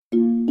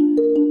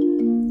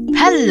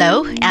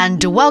Hello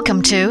and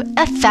welcome to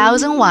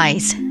 1,000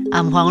 Whys.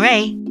 I'm Huang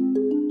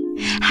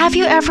Rui. Have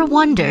you ever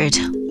wondered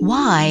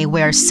why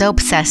we're so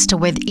obsessed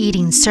with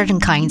eating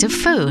certain kinds of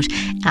food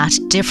at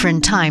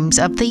different times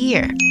of the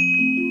year?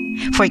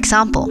 For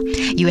example,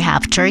 you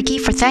have turkey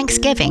for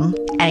Thanksgiving,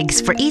 eggs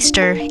for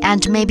Easter,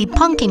 and maybe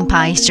pumpkin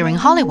pies during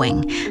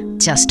Halloween,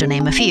 just to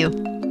name a few.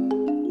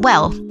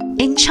 Well,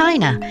 in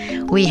China,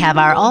 we have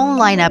our own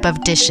lineup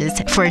of dishes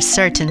for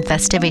certain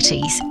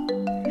festivities.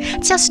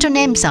 Just to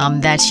name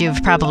some that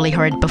you've probably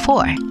heard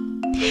before.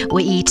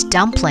 We eat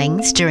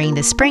dumplings during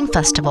the Spring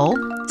Festival,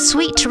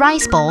 sweet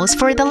rice balls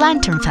for the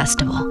Lantern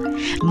Festival,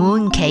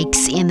 moon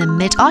cakes in the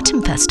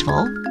Mid-Autumn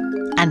Festival,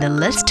 and the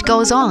list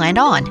goes on and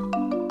on.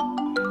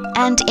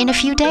 And in a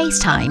few days'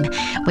 time,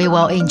 we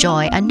will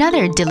enjoy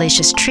another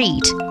delicious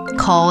treat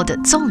called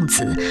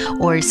zongzi,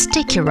 or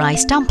sticky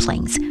rice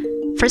dumplings,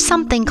 for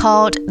something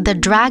called the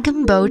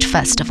Dragon Boat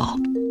Festival.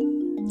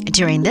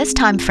 During this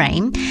time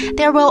frame,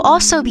 there will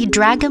also be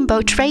dragon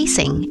boat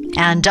racing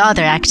and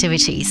other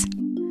activities.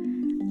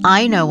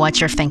 I know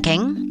what you're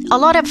thinking. A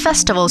lot of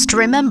festivals to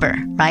remember,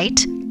 right?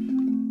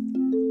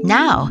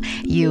 Now,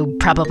 you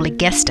probably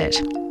guessed it.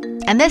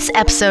 And this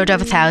episode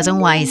of 1,000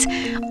 Whys,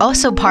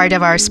 also part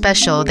of our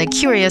special The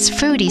Curious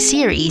Foodie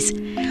series,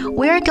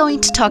 we're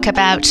going to talk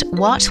about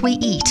what we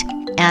eat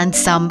and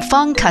some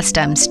fun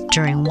customs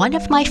during one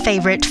of my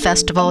favorite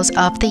festivals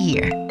of the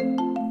year.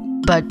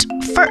 But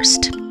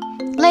first,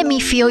 let me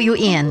fill you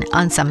in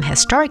on some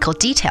historical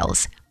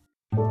details.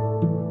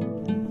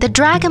 The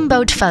Dragon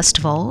Boat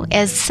Festival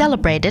is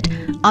celebrated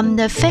on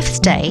the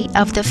 5th day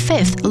of the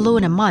 5th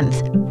lunar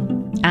month,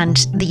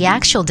 and the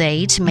actual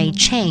date may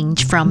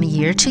change from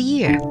year to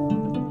year.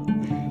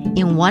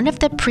 In one of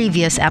the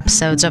previous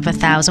episodes of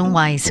 1,000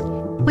 Whys,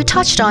 we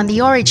touched on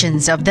the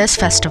origins of this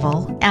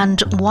festival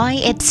and why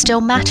it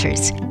still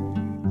matters.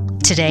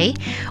 Today,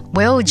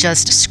 we'll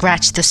just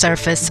scratch the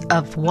surface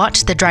of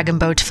what the Dragon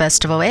Boat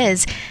Festival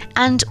is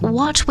and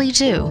what we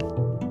do.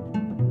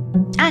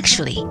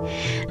 Actually,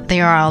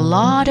 there are a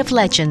lot of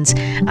legends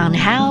on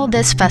how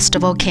this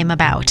festival came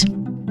about.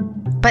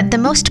 But the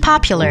most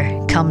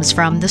popular comes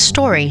from the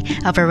story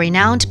of a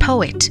renowned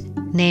poet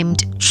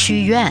named Qu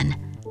Yuan.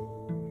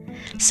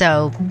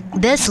 So,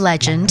 this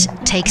legend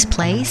takes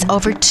place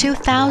over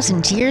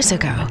 2,000 years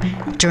ago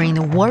during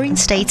the Warring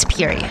States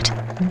period,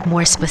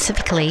 more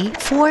specifically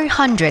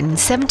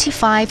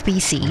 475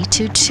 BC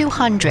to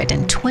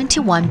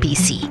 221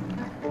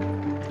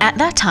 BC. At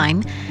that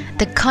time,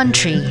 the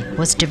country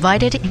was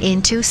divided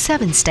into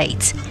 7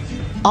 states,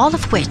 all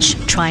of which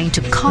trying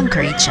to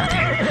conquer each other.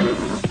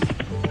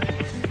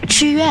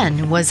 Qu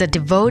Yuan was a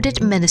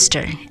devoted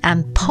minister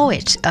and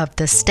poet of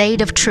the state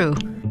of Chu,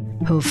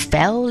 who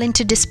fell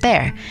into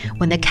despair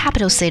when the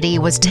capital city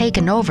was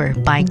taken over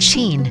by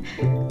Qin,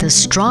 the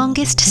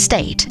strongest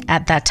state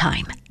at that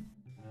time.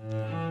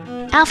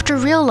 After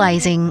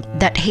realizing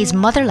that his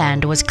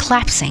motherland was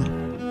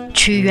collapsing,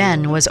 Qu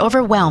Yuan was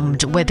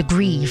overwhelmed with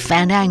grief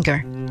and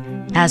anger.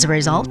 As a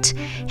result,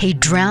 he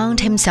drowned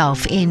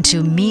himself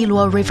into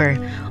Miluo River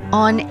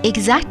on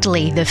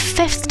exactly the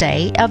 5th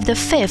day of the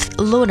 5th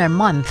lunar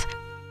month.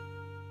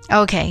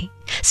 Okay,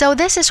 so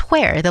this is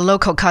where the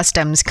local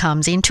customs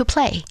comes into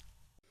play.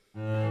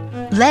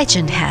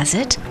 Legend has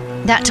it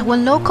that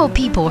when local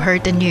people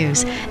heard the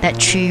news that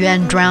Qu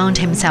Yuan drowned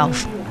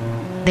himself,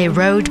 they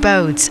rowed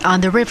boats on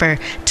the river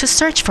to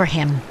search for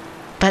him,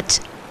 but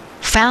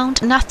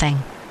found nothing.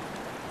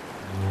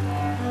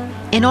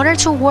 In order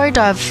to ward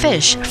off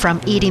fish from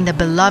eating the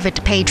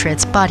beloved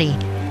patriot's body,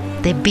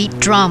 they beat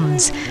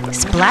drums,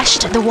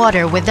 splashed the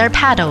water with their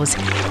paddles,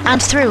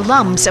 and threw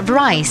lumps of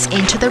rice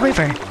into the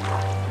river.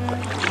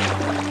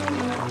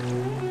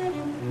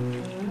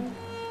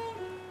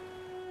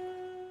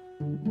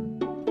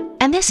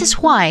 And this is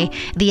why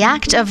the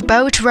act of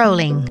boat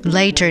rolling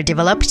later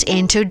developed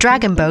into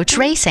dragon boat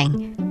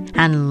racing,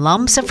 and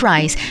lumps of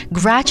rice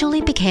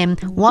gradually became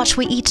what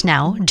we eat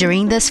now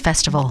during this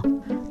festival,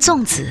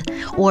 zongzi,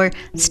 or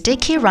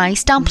sticky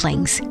rice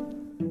dumplings.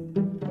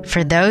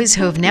 For those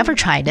who've never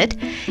tried it,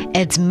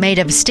 it's made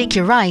of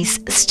sticky rice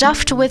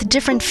stuffed with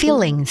different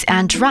fillings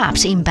and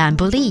wrapped in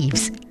bamboo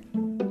leaves.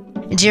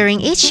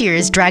 During each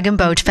year's Dragon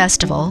Boat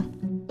Festival,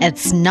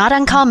 it's not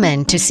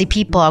uncommon to see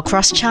people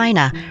across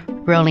China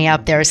rolling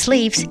up their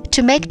sleeves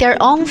to make their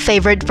own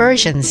favorite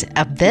versions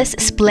of this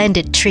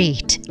splendid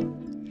treat.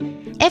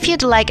 If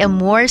you'd like a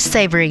more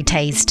savory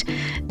taste,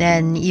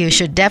 then you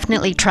should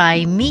definitely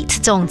try meat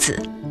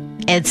zongzi.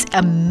 It's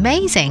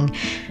amazing!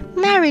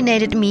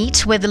 Marinated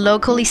meat with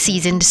locally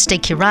seasoned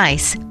sticky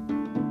rice.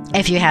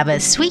 If you have a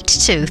sweet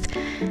tooth,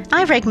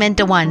 I recommend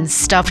the ones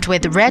stuffed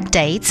with red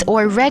dates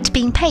or red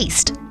bean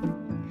paste.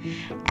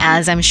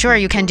 As I'm sure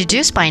you can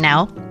deduce by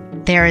now,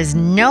 there is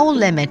no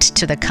limit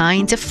to the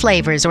kinds of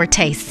flavors or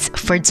tastes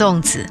for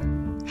zongzi.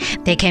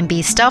 They can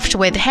be stuffed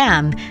with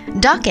ham,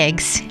 duck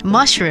eggs,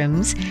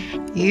 mushrooms,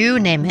 you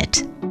name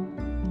it.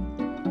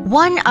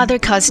 One other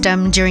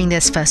custom during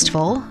this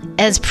festival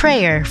is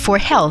prayer for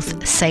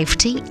health,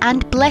 safety,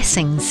 and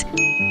blessings.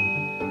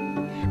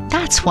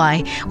 That's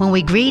why when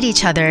we greet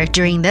each other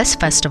during this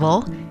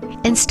festival,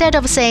 Instead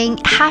of saying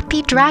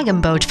Happy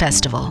Dragon Boat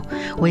Festival,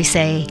 we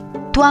say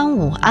端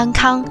午安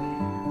康,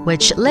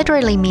 which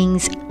literally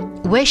means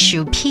wish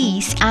you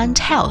peace and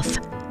health.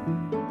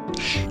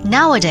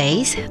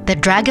 Nowadays, the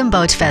Dragon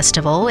Boat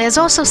Festival is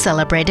also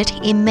celebrated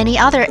in many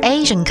other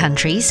Asian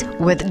countries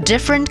with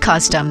different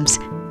customs.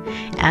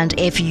 And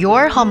if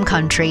your home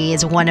country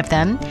is one of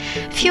them,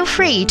 feel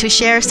free to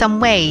share some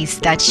ways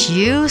that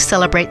you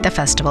celebrate the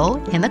festival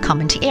in the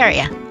comment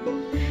area.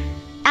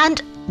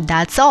 And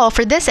that's all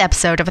for this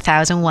episode of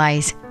 1000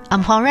 Whys.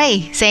 I'm Huang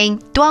Rui saying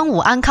端午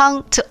安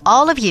康 to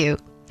all of you.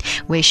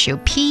 Wish you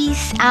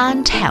peace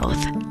and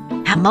health.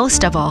 And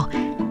most of all,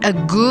 a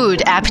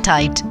good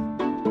appetite.